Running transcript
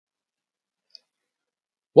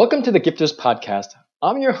Welcome to the Gifters Podcast.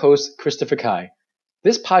 I'm your host, Christopher Kai.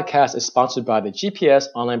 This podcast is sponsored by the GPS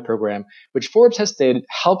online program, which Forbes has stated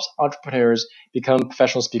helps entrepreneurs become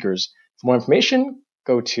professional speakers. For more information,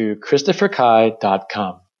 go to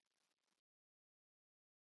christopherkai.com.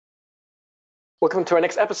 Welcome to our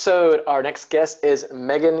next episode. Our next guest is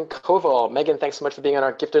Megan Koval. Megan, thanks so much for being on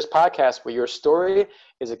our Gifters Podcast, where your story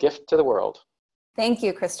is a gift to the world. Thank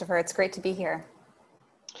you, Christopher. It's great to be here.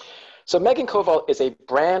 So Megan Koval is a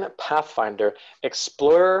brand pathfinder,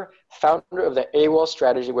 explorer, founder of the AWOL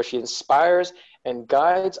strategy, where she inspires and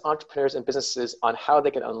guides entrepreneurs and businesses on how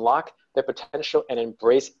they can unlock their potential and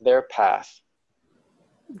embrace their path.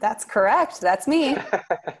 That's correct. That's me.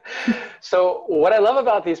 So what I love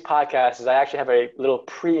about these podcasts is I actually have a little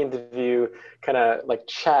pre-interview kind of like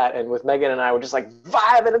chat, and with Megan and I, we're just like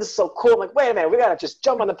vibing, and this is so cool. I'm like, wait a minute, we got to just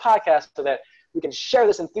jump on the podcast so that we can share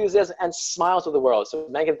this enthusiasm and smile to the world. So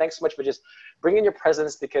Megan, thanks so much for just bringing your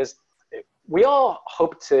presence, because we all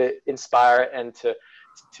hope to inspire and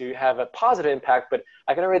to have a positive impact, but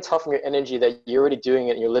I can already tell from your energy that you're already doing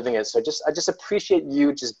it and you're living it. So I just appreciate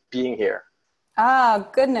you just being here. Ah,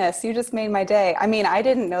 goodness, you just made my day. I mean, I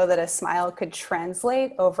didn't know that a smile could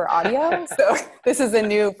translate over audio. So this is a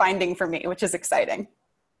new finding for me, which is exciting.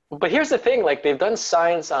 But here's the thing, like they've done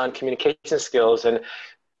science on communication skills, and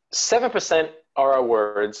 7% are our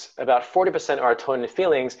words, about 40% are our tone and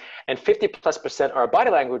feelings, and 50+% are our body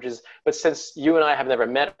languages. But since you and I have never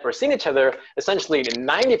met or seen each other, essentially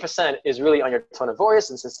 90% is really on your tone of voice.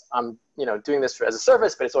 And since I'm doing this as a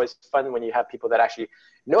service, but it's always fun when you have people that actually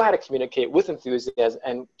know how to communicate with enthusiasm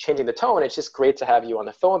and changing the tone. It's just great to have you on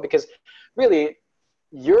the phone, because really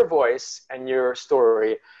your voice and your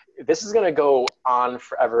story, this is going to go on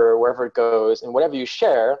forever, wherever it goes, and whatever you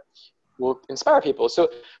share will inspire people. So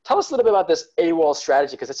tell us a little bit about this AWOL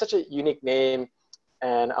strategy, because it's such a unique name,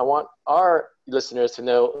 and I want our listeners to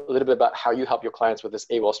know a little bit about how you help your clients with this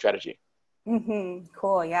AWOL strategy.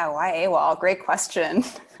 Cool. Yeah. Why AWOL? Great question.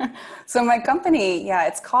 So my company,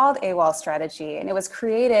 it's called AWOL Strategy, and it was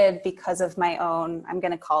created because of my own, I'm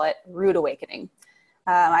going to call it rude awakening.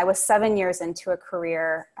 I was 7 years into a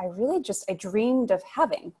career I dreamed of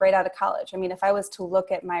having right out of college. I mean, if I was to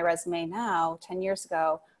look at my resume now, 10 years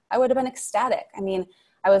ago, I would have been ecstatic. I mean,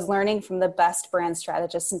 I was learning from the best brand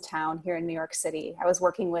strategists in town here in New York City. I was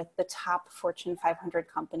working with the top Fortune 500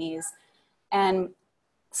 companies, and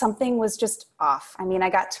something was just off. I mean, I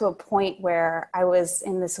got to a point where I was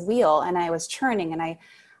in this wheel and I was churning, and I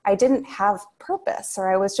didn't have purpose,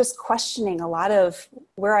 or I was just questioning a lot of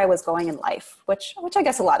where I was going in life, which I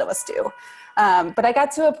guess a lot of us do. But I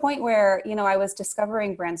got to a point where, I was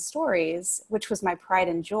discovering brand stories, which was my pride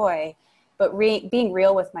and joy. But being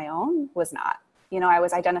real with my own was not. I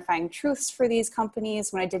was identifying truths for these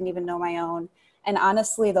companies when I didn't even know my own. And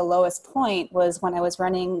honestly, the lowest point was when I was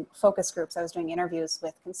running focus groups. I was doing interviews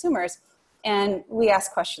with consumers, and we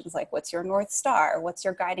asked questions like, what's your North Star? What's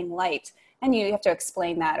your guiding light? And you have to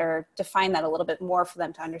explain that or define that a little bit more for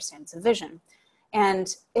them to understand it's a vision.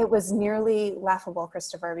 And it was nearly laughable,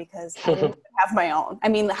 Christopher, because I didn't have my own. I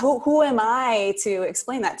mean, who am I to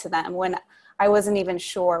explain that to them when I wasn't even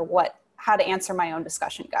sure how to answer my own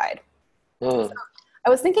discussion guide. So I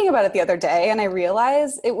was thinking about it the other day, and I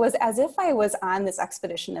realized it was as if I was on this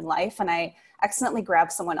expedition in life and I accidentally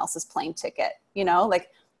grabbed someone else's plane ticket. Like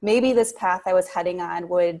maybe this path I was heading on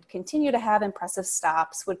would continue to have impressive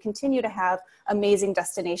stops, would continue to have amazing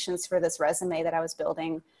destinations for this resume that I was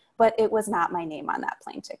building, but it was not my name on that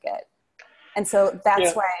plane ticket. And so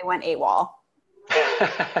that's why I went AWOL.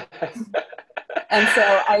 And so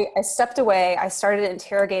I stepped away. I started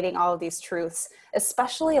interrogating all of these truths,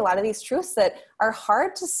 especially a lot of these truths that are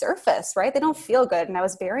hard to surface, right? They don't feel good. And I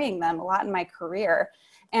was burying them a lot in my career.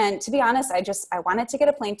 And to be honest, I wanted to get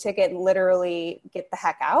a plane ticket and literally get the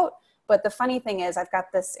heck out. But the funny thing is I've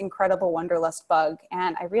got this incredible wanderlust bug,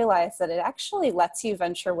 and I realized that it actually lets you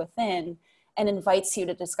venture within and invites you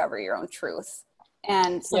to discover your own truth.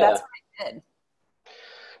 And so that's what I did.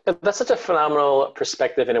 That's such a phenomenal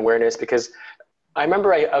perspective and awareness, because I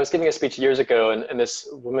remember I was giving a speech years ago, and this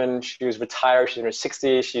woman, she was retired, she's in her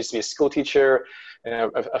 60s, she used to be a school teacher,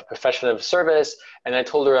 a profession of service, and I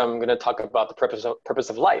told her I'm going to talk about the purpose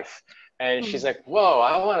of life. And she's like, whoa,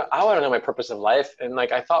 I want to know my purpose of life. And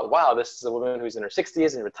like, I thought, wow, this is a woman who's in her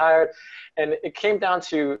 60s and retired. And it came down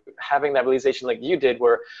to having that realization like you did,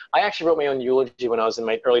 where I actually wrote my own eulogy when I was in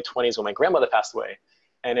my early 20s when my grandmother passed away.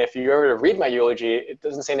 And if you ever read my eulogy, it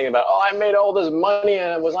doesn't say anything about, I made all this money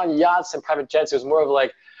and I was on yachts and private jets. It was more of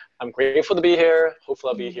like, I'm grateful to be here.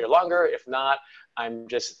 Hopefully I'll be here longer. If not, I'm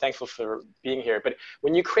just thankful for being here. But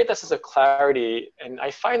when you create that sense of clarity, and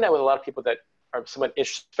I find that with a lot of people that are somewhat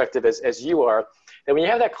introspective as you are, that when you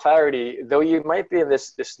have that clarity, though you might be in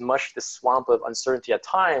this swamp of uncertainty at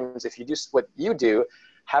times, if you do what you do,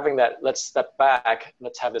 having that, let's step back,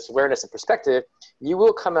 let's have this awareness and perspective, you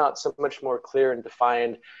will come out so much more clear and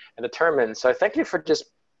defined and determined. So I thank you for just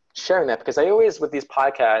sharing that, because I always, with these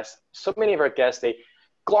podcasts, so many of our guests, they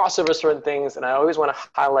gloss over certain things, and I always want to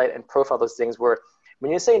highlight and profile those things where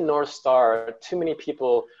when you say North Star, too many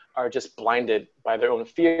people are just blinded by their own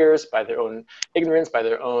fears, by their own ignorance, by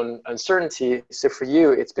their own uncertainty. So for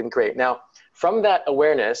you, it's been great. Now, from that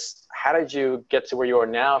awareness, how did you get to where you are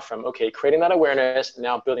now from, okay, creating that awareness,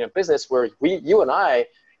 now building a business where you and I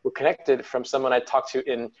were connected from someone I talked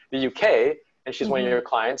to in the UK, and she's one of your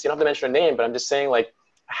clients. You don't have to mention her name, but I'm just saying, like,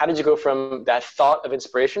 how did you go from that thought of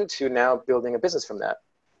inspiration to now building a business from that?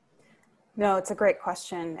 No, it's a great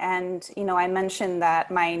question. And, I mentioned that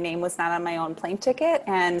my name was not on my own plane ticket.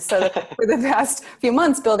 And so for the past few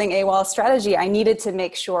months building AWOL strategy, I needed to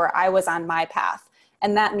make sure I was on my path.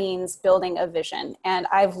 And that means building a vision. And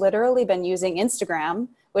I've literally been using Instagram,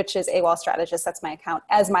 which is AWOL Strategist, that's my account,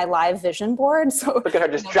 as my live vision board. So look at her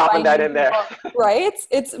just dropping that in there. Right?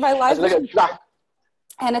 It's my live vision board.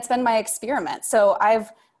 And it's been my experiment. So I've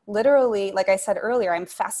literally, like I said earlier, I'm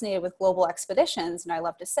fascinated with global expeditions, and I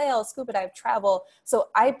love to sail, scuba dive, travel. So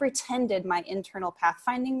I pretended my internal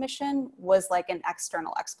pathfinding mission was like an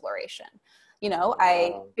external exploration.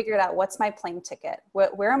 I figured out, what's my plane ticket?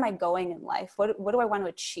 Where am I going in life? What do I want to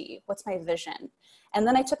achieve? What's my vision? And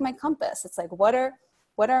then I took my compass. It's like, what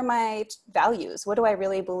are my values? What do I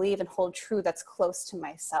really believe and hold true that's close to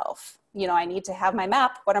myself? I need to have my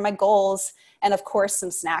map. What are my goals? And of course,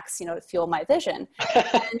 some snacks, to fuel my vision.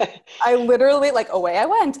 And I literally, away I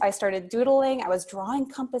went. I started doodling. I was drawing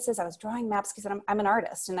compasses. I was drawing maps, because I'm an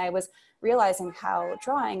artist. And I was realizing how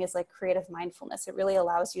drawing is like creative mindfulness. It really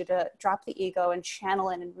allows you to drop the ego and channel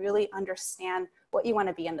in and really understand what you want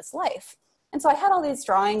to be in this life. And so I had all these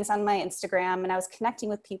drawings on my Instagram, and I was connecting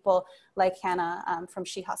with people like Hannah from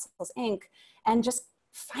She Hustles Inc. and just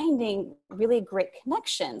finding really great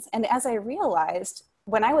connections. And as I realized,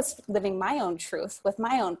 when I was living my own truth with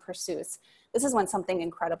my own pursuits, this is when something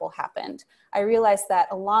incredible happened. I realized that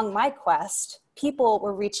along my quest, people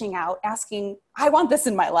were reaching out asking, I want this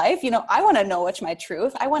in my life. I want to know what's my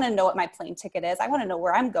truth. I want to know what my plane ticket is. I want to know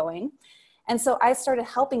where I'm going. And so I started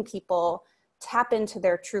helping people tap into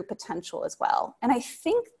their true potential as well. And I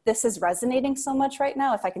think this is resonating so much right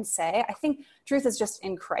now, if I can say. I think truth is just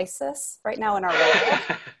in crisis right now in our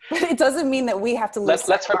world. But it doesn't mean that we have to lose.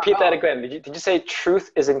 Let's repeat that again. Did you say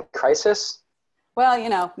truth is in crisis?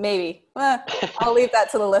 Well, maybe. I'll leave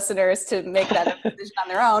that to the listeners to make that decision on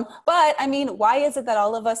their own. But I mean, why is it that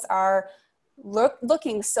all of us are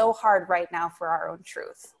looking so hard right now for our own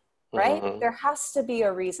truth, right? Mm-hmm. There has to be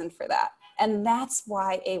a reason for that. And that's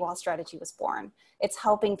why AWOL strategy was born. It's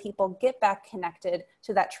helping people get back connected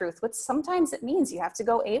to that truth, which sometimes it means you have to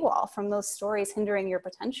go AWOL from those stories hindering your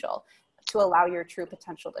potential to allow your true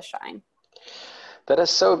potential to shine. That is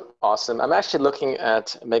so awesome. I'm actually looking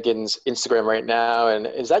at Megan's Instagram right now. And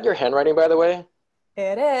is that your handwriting, by the way?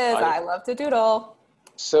 It is. I love to doodle.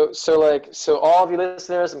 So all of you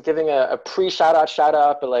listeners, I'm giving a shout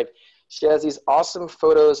out, but she has these awesome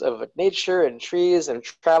photos of nature and trees and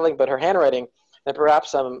traveling, but her handwriting, and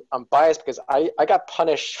perhaps I'm biased because I got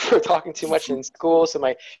punished for talking too much in school. So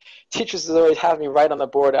my teachers always have me write on the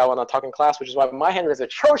board out when I'm talking class, which is why my handwriting is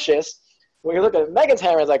atrocious. When you look at Megan's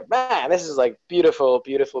handwriting, it's like, man, this is like beautiful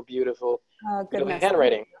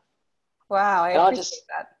handwriting. Wow, I appreciate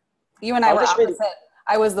that. You and I were opposite.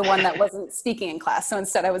 I was the one that wasn't speaking in class, so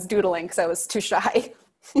instead I was doodling because I was too shy.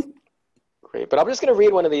 Great, but I'm just going to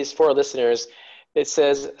read one of these for our listeners. It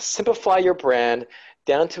says, simplify your brand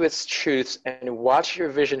down to its truths and watch your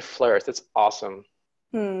vision flourish. That's awesome.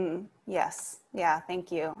 Yes. Yeah.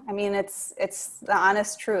 Thank you. I mean, it's the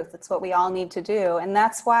honest truth. It's what we all need to do. And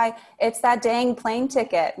that's why it's that dang plane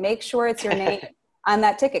ticket. Make sure it's your name on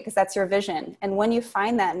that ticket, because that's your vision. And when you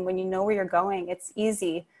find that and when you know where you're going, it's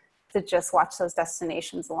easy to just watch those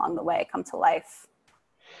destinations along the way come to life.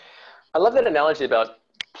 I love that analogy about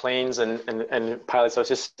planes and pilots. I was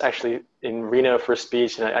just actually in Reno for a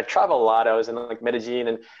speech, and I travel a lot. I was in Medellin.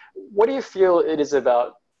 And what do you feel it is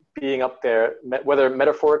about being up there, whether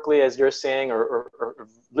metaphorically, as you're saying, or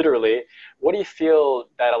literally? What do you feel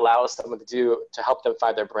that allows someone to do to help them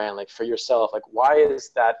find their brand? For yourself, why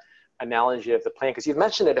is that analogy of the plane? Because you've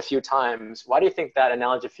mentioned it a few times. Why do you think that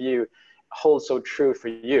analogy for you holds so true for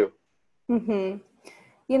you? Mm-hmm.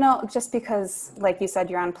 Just because, like you said,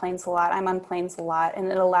 you're on planes a lot, I'm on planes a lot, and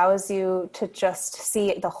it allows you to just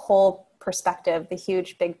see the whole perspective, the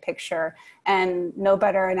huge big picture. And no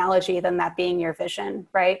better analogy than that being your vision,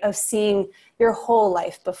 right? Of seeing your whole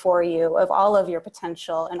life before you, of all of your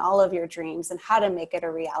potential and all of your dreams and how to make it a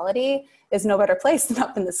reality is no better place than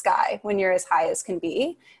up in the sky when you're as high as can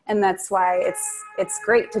be. And that's why it's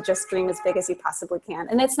great to just dream as big as you possibly can.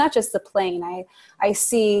 And it's not just the plane. I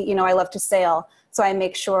see, you know, I love to sail. So I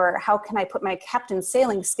make sure, how can I put my captain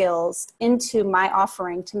sailing skills into my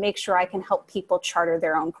offering to make sure I can help people charter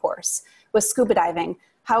their own course? With scuba diving,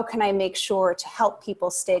 how can I make sure to help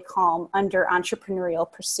people stay calm under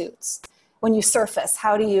entrepreneurial pursuits? When you surface,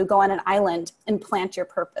 how do you go on an island and plant your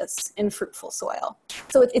purpose in fruitful soil?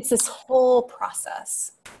 So it's this whole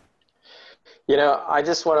process. You know, I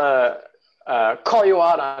just want to call you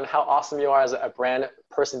out on how awesome you are as a brand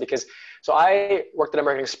person, because so I worked at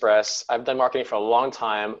American Express. I've done marketing for a long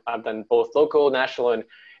time. I've done both local, national, and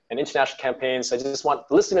international campaigns. I just want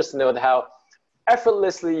the listeners to know how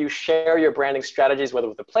effortlessly you share your branding strategies, whether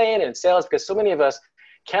with the plane and sales, because so many of us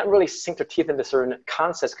can't really sink their teeth into certain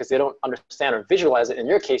concepts because they don't understand or visualize it. In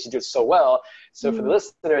your case, you do it so well. So for the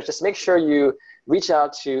listeners, just make sure you reach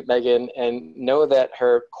out to Megan and know that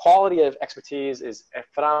her quality of expertise is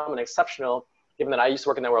phenomenal and exceptional, given that I used to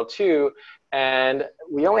work in that world too. And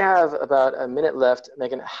we only have about a minute left.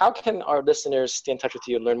 Megan, how can our listeners stay in touch with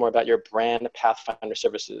you and learn more about your brand Pathfinder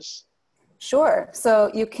services? Sure.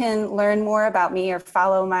 So you can learn more about me or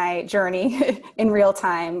follow my journey in real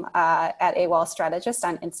time at AWOL Strategist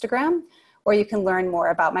on Instagram, or you can learn more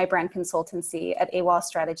about my brand consultancy at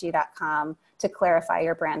awolstrategy.com to clarify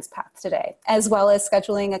your brand's path today, as well as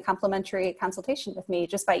scheduling a complimentary consultation with me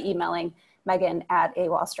just by emailing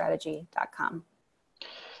megan@awolstrategy.com.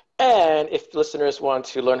 And if listeners want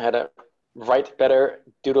to learn how to write better,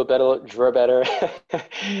 doodle better, draw better,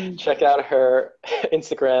 check out her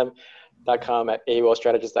Instagram.com at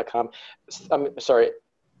awolstrategist.com.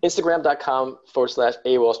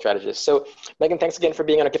 Instagram.com/AWOL Strategist. So Megan, thanks again for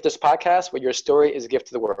being on a Gift This podcast, where your story is a gift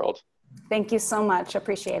to the world. Thank you so much.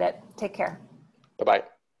 Appreciate it. Take care. Bye-bye.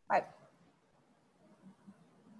 Bye.